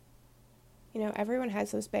Everyone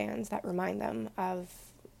has those bands that remind them of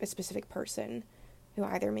a specific person who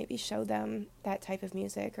either maybe showed them that type of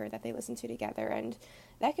music or that they listened to together. And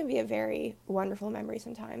that can be a very wonderful memory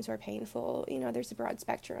sometimes, or painful. There's a broad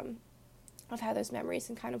spectrum of how those memories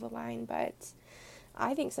can kind of align. But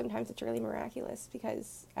I think sometimes it's really miraculous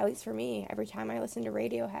because, at least for me, every time I listen to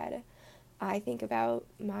Radiohead, I think about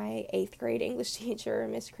my 8th grade English teacher,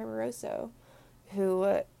 Miss Cremoroso,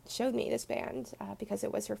 who showed me this band because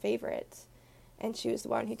it was her favorite. And she was the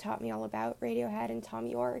one who taught me all about Radiohead and Tom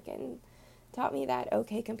York, and taught me that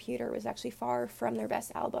OK Computer was actually far from their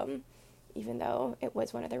best album, even though it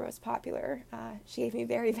was one of their most popular. She gave me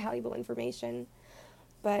very valuable information.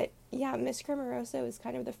 But yeah, Miss Cremoroso is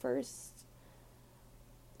kind of the first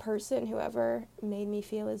person who ever made me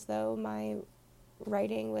feel as though my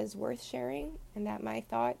writing was worth sharing and that my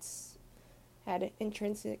thoughts had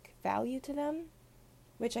intrinsic value to them,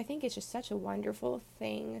 which I think is just such a wonderful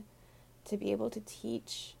thing to be able to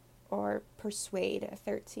teach or persuade a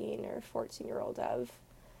 13 or 14-year-old of.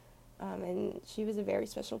 And she was a very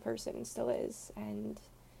special person and still is. And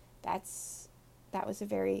that was a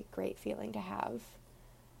very great feeling to have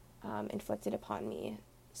inflicted upon me.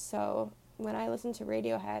 So when I listen to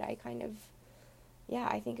Radiohead, I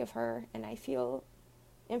think of her and I feel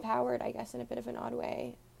empowered, I guess, in a bit of an odd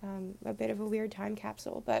way. A bit of a weird time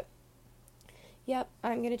capsule. But, yep,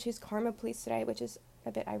 I'm going to choose Karma Police today, which is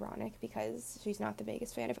a bit ironic because she's not the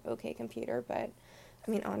biggest fan of OK Computer, but I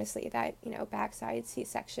mean, honestly, that, backside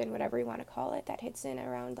C-section, whatever you want to call it, that hits in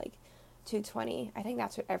around like 220. I think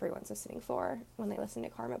that's what everyone's listening for when they listen to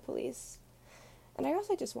Karma Police. And I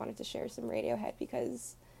also just wanted to share some Radiohead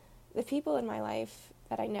because the people in my life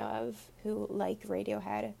that I know of who like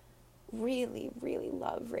Radiohead really, really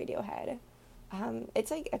love Radiohead. It's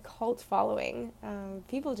like a cult following.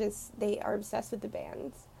 People they are obsessed with the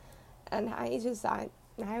band. And I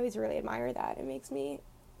always really admire that. It makes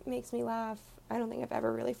me laugh. I don't think I've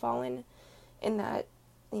ever really fallen in that,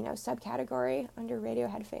 subcategory under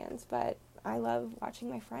Radiohead fans, but I love watching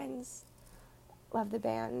my friends love the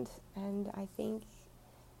band, and I think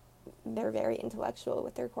they're very intellectual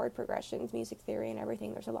with their chord progressions, music theory, and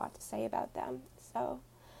everything. There's a lot to say about them. So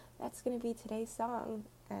that's going to be today's song,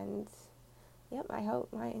 and yep, I hope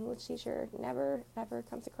my English teacher never, ever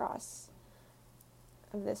comes across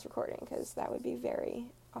of this recording, because that would be very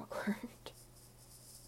awkward.